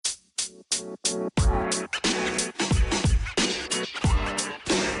If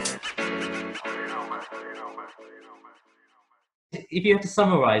you had to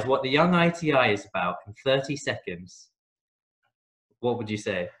summarize what the Young ITI is about in 30 seconds, what would you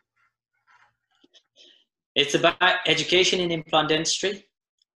say? It's about education in implant dentistry,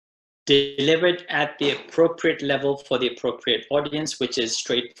 delivered at the appropriate level for the appropriate audience, which is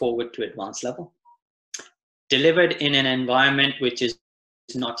straightforward to advanced level. Delivered in an environment which is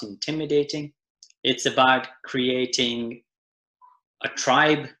not intimidating. It's about creating a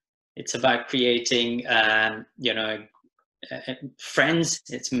tribe. It's about creating, friends.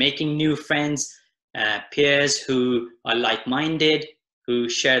 It's making new friends, peers who are like-minded, who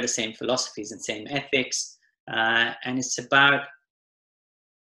share the same philosophies and same ethics. And it's about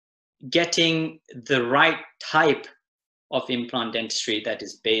getting the right type of implant dentistry that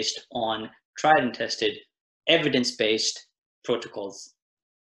is based on tried and tested, evidence-based protocols.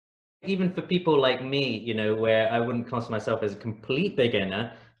 Even for people like me, you know, where I wouldn't class myself as a complete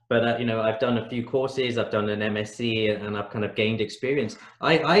beginner, but you know, I've done a few courses, I've done an MSc, and I've kind of gained experience.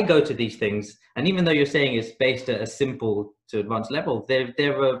 I go to these things, and even though you're saying it's based at a simple to advanced level,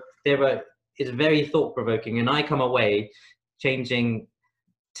 it's very thought-provoking, and I come away taking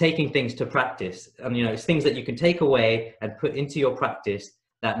things to practice, and you know, it's things that you can take away and put into your practice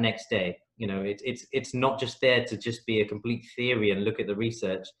that next day. You know, it's not just there to just be a complete theory and look at the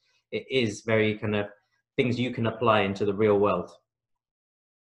research. It is very kind of things you can apply into the real world.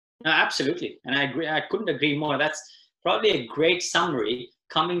 No, absolutely, and I agree. I couldn't agree more. That's probably a great summary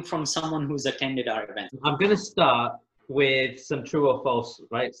coming from someone who's attended our event. I'm going to start with some true or false,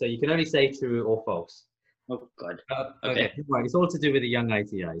 right? So you can only say true or false. Oh God. Okay. Right. It's all to do with the Young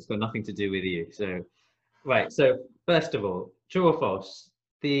ITI. It's got nothing to do with you. So, right. So first of all, true or false?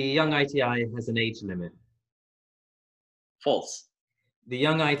 The Young ITI has an age limit. False. The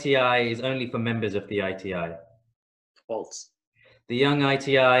Young ITI is only for members of the ITI. False. The Young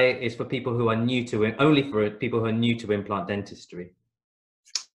ITI is for people who are new to it, only for people who are new to implant dentistry.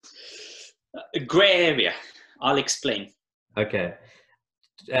 A gray area. I'll explain. Okay.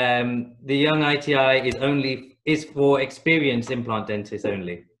 The Young ITI is for experienced implant dentists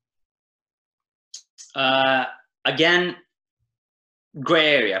only. Again,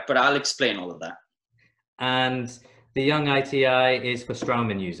 gray area, but I'll explain all of that. And the Young ITI is for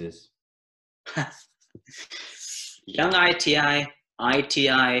Straumann users. Young ITI,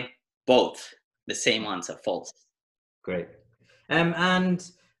 ITI, both the same answer, false. Great. And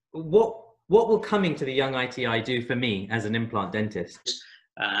what will coming to the Young ITI do for me as an implant dentist?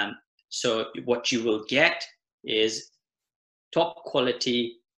 So what you will get is top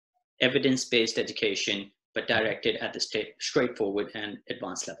quality, evidence-based education, but directed at the straightforward and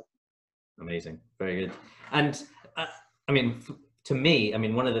advanced level. Amazing. Very good. And I mean, to me, I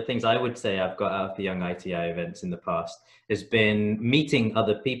mean, one of the things I would say I've got out of the Young ITI events in the past has been meeting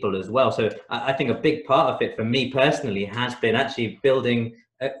other people as well. So I think a big part of it for me personally has been actually building,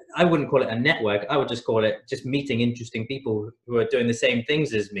 I wouldn't call it a network, I would just call it just meeting interesting people who are doing the same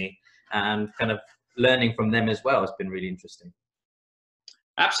things as me and kind of learning from them as well. It's been really interesting.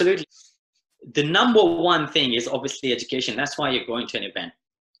 Absolutely. The number one thing is obviously education. That's why you're going to an event.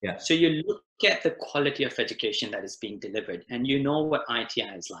 Yeah. So you look at the quality of education that is being delivered, and you know what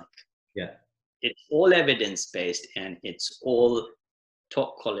ITI is like. Yeah. It's all evidence-based and it's all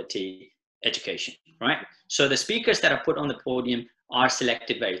top quality education, right? So the speakers that are put on the podium are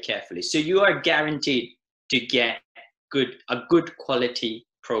selected very carefully. So you are guaranteed to get a good quality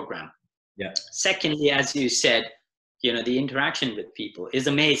program. Yeah. Secondly, as you said, you know, the interaction with people is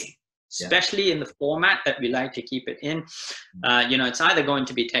amazing. Especially in the format that we like to keep it in. You know, it's either going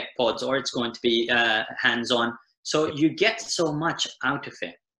to be tech pods or it's going to be hands-on. So you get so much out of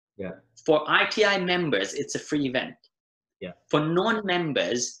it. Yeah. For ITI members, it's a free event. Yeah. For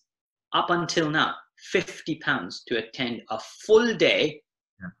non-members, up until now, £50 to attend a full day,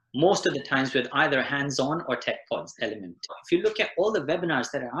 most of the times with either hands-on or tech pods element. If you look at all the webinars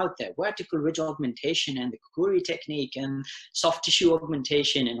that are out there, vertical ridge augmentation and the Curie technique and soft tissue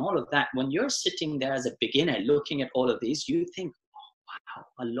augmentation and all of that, when you're sitting there as a beginner looking at all of these, you think, oh, wow,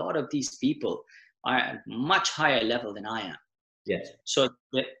 a lot of these people are at much higher level than I am. Yes. So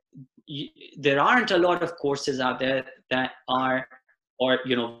there aren't a lot of courses out there that are, or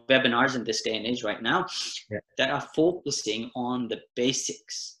you know, webinars in this day and age right now, that are focusing on the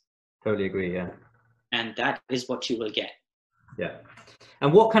basics. Totally agree, yeah. And that is what you will get. Yeah.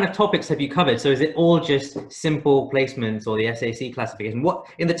 And what kind of topics have you covered? So is it all just simple placements or the SAC classification? What,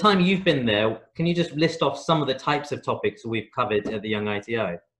 in the time you've been there, can you just list off some of the types of topics we've covered at the Young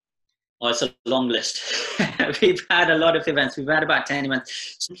ITI? Oh, it's a long list. We've had a lot of events. We've had about 10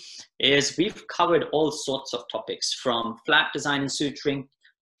 events. We've covered all sorts of topics, from flap design and suturing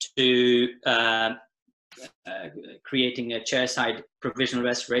to creating a chairside provisional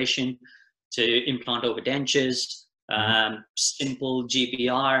restoration, to implant over dentures, simple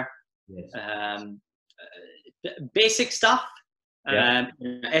GBR, yes. Basic stuff, yeah.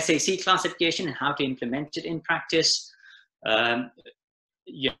 SAC classification and how to implement it in practice.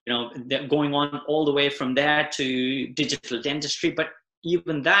 You know, going on all the way from there to digital dentistry, but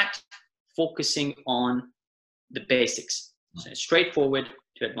even that focusing on the basics, so straightforward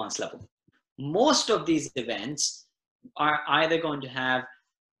to advanced level. Most of these events are either going to have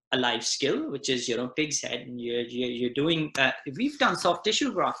a live skill, which is, you know, pig's head, and you're doing, we've done soft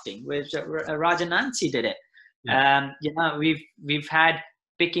tissue grafting, where Raj and Nancy did it. Yeah. You know, we've had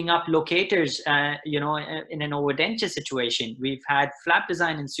picking up locators, you know, in an overdenture situation. We've had flap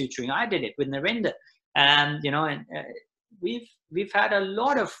design and suturing. I did it with Narinder. You know, and we've had a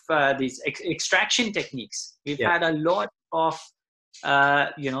lot of these extraction techniques. We've had a lot of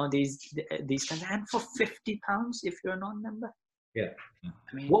you know, these kinds, and for £50 if you're a non-member. Yeah.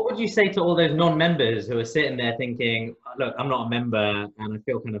 I mean, what would you say to all those non-members who are sitting there thinking, look, I'm not a member and I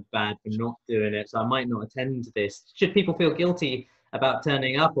feel kind of bad for not doing it, so I might not attend this? Should people feel guilty about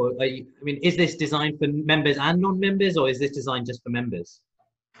turning up, or I mean, is this designed for members and non-members, or is this designed just for members?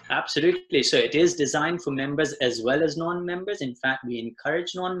 Absolutely. So it is designed for members as well as non-members. In fact, we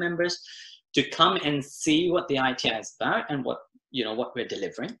encourage non-members to come and see what the ITI is about and what, you know, what we're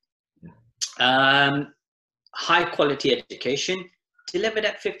delivering. High quality education delivered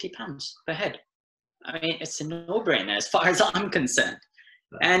at £50 per head. I mean, it's a no-brainer as far as I'm concerned.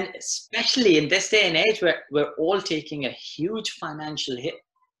 And especially in this day and age where we're all taking a huge financial hit,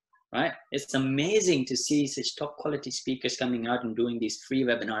 right? It's amazing to see such top quality speakers coming out and doing these free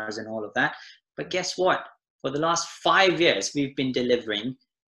webinars and all of that. But guess what? For the last 5 years, we've been delivering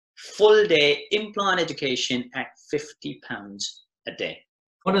full day implant education at £50 a day.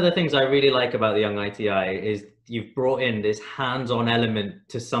 One of the things I really like about the Young ITI is you've brought in this hands-on element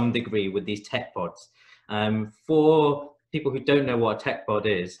to some degree with these tech pods. For people who don't know what a tech pod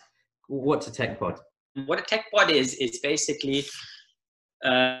is, what's a tech pod? What a tech pod is basically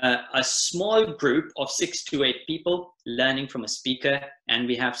a small group of 6 to 8 people learning from a speaker, and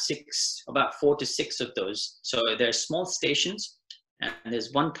we have about 4 to 6 of those. So they're small stations, and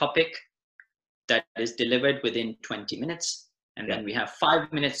there's one topic that is delivered within 20 minutes. And then we have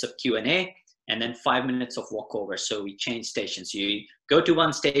 5 minutes of Q&A, and then 5 minutes of walkover. So we change stations. You go to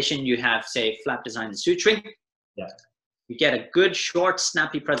one station, you have, say, flap design and suturing. Yeah. You get a good, short,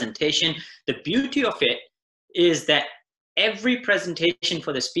 snappy presentation. The beauty of it is that every presentation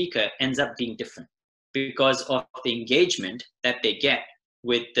for the speaker ends up being different because of the engagement that they get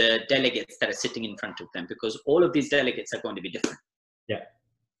with the delegates that are sitting in front of them, because all of these delegates are going to be different. Yeah.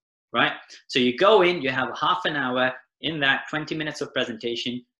 Right? So you go in, you have half an hour. In that 20 minutes of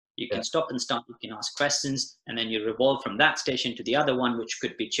presentation, you can stop and start, you can ask questions, and then you revolve from that station to the other one, which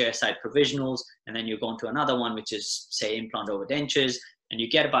could be chairside provisionals, and then you go into another one, which is, say, implant over dentures, and you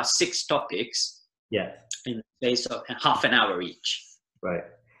get about 6 topics in the space of half an hour each. Right.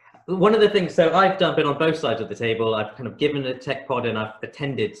 One of the things, so I've been on both sides of the table. I've kind of given a tech pod and I've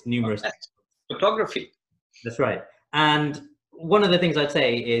attended numerous. Photography. That's right. And one of the things I'd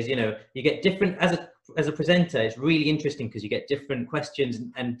say is, you know, you get different, as a presenter, it's really interesting because you get different questions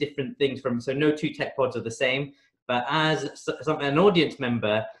and different things from, so no 2 tech pods are the same, but as an audience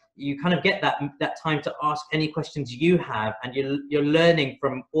member, you kind of get that time to ask any questions you have, and you're learning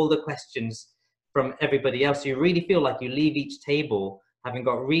from all the questions from everybody else. So you really feel like you leave each table having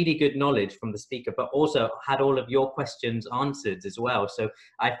got really good knowledge from the speaker, but also had all of your questions answered as well. So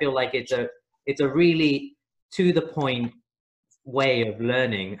I feel like it's a really to the point way of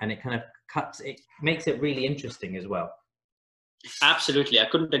learning, and it kind of makes it really interesting as well. Absolutely, I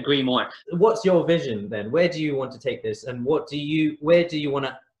couldn't agree more. What's your vision then? Where do you want to take this, and where do you want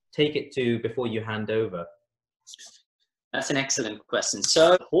to take it to before you hand over? That's an excellent question.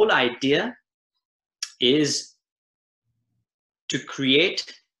 So the whole idea is to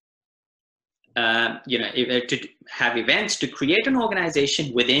create, you know, to have events, to create an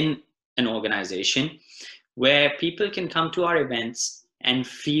organization within an organization where people can come to our events and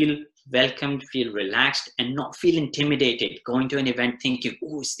feel welcomed, feel relaxed, and not feel intimidated going to an event thinking,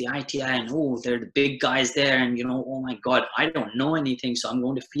 oh, it's the ITI, and oh, they're the big guys there, and you know, oh my God, I don't know anything, so I'm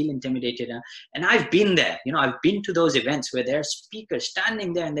going to feel intimidated. And I've been there, you know, I've been to those events where there's speakers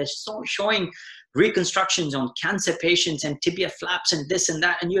standing there and they're showing reconstructions on cancer patients and tibia flaps and this and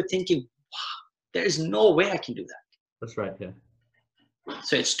that, and you're thinking, wow, there is no way I can do that. That's right, yeah.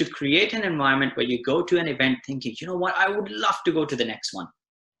 So it's to create an environment where you go to an event thinking, you know what, I would love to go to the next one.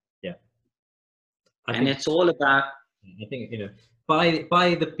 Yeah. And it's all about, I think, you know,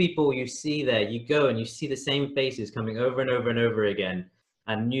 by the people you see there, you go and you see the same faces coming over and over and over again,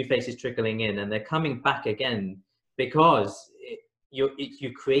 and new faces trickling in, and they're coming back again because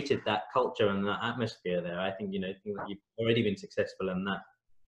you created that culture and that atmosphere there. I think, you know, you've already been successful in that.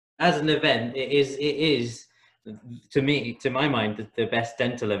 As an event, it is to me, to my mind, the best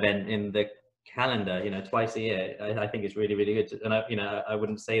dental event in the calendar. You know, twice a year. I think it's really, really good. And I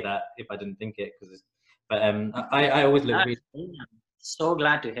wouldn't say that if I didn't think it, because. But I always look. So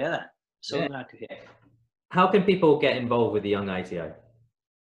glad to hear that. So Yeah. glad to hear. How can people get involved with the Young ITI?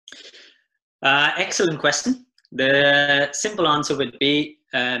 Excellent question. The simple answer would be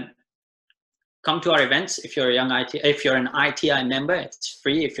come to our events. If you're a Young ITI, if you're an ITI member, it's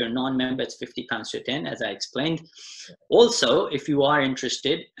free. If you're a non-member, it's £50 to attend, as I explained. Also, if you are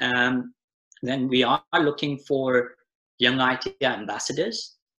interested, then we are looking for Young ITI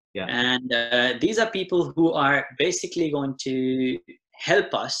ambassadors. Yeah. And these are people who are basically going to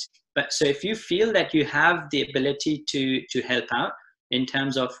help us. But so if you feel that you have the ability to help out in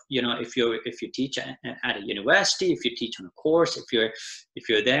terms of, you know, if you teach at a university, if you teach on a course, if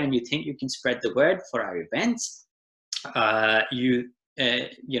you're there and you think you can spread the word for our events, you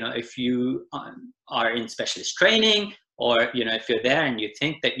know, if you are in specialist training, or, you know, if you're there and you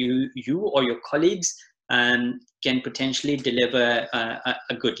think that you or your colleagues can potentially deliver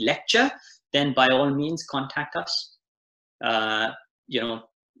a good lecture, then by all means contact us. You know,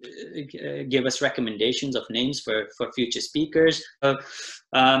 give us recommendations of names for future speakers.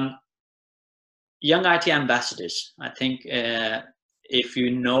 Young IT ambassadors. I think if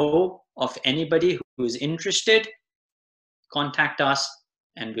you know of anybody who's interested, contact us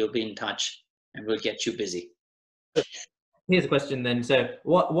and we'll be in touch and we'll get you busy. Here's a question then. So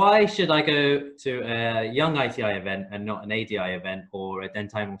why should I go to a Young ITI event and not an ADI event or a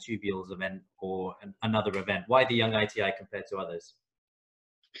dental tubules event or another event? Why the Young ITI compared to others?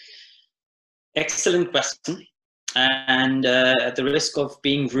 Excellent question. And at the risk of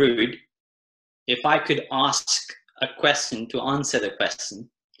being rude, if I could ask a question to answer the question,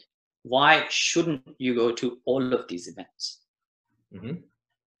 why shouldn't you go to all of these events? Mm-hmm.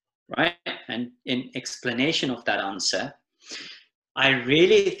 Right? And in explanation of that answer, I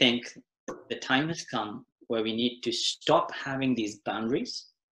really think the time has come where we need to stop having these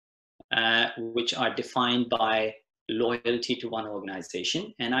boundaries, which are defined by loyalty to one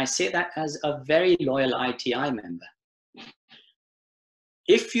organization. And I say that as a very loyal ITI member.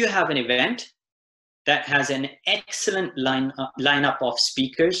 If you have an event that has an excellent lineup of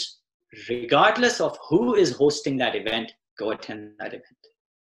speakers, regardless of who is hosting that event, go attend that event.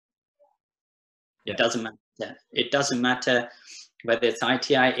 Yeah. It doesn't matter. It doesn't matter whether it's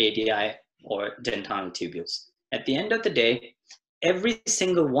ITI, ADI, or dental tubules. At the end of the day, every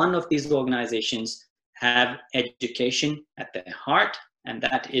single one of these organizations have education at their heart, and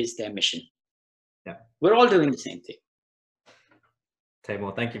that is their mission. Yeah. We're all doing the same thing.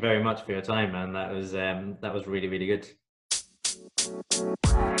 Taimoor, thank you very much for your time, man. That was really, really good.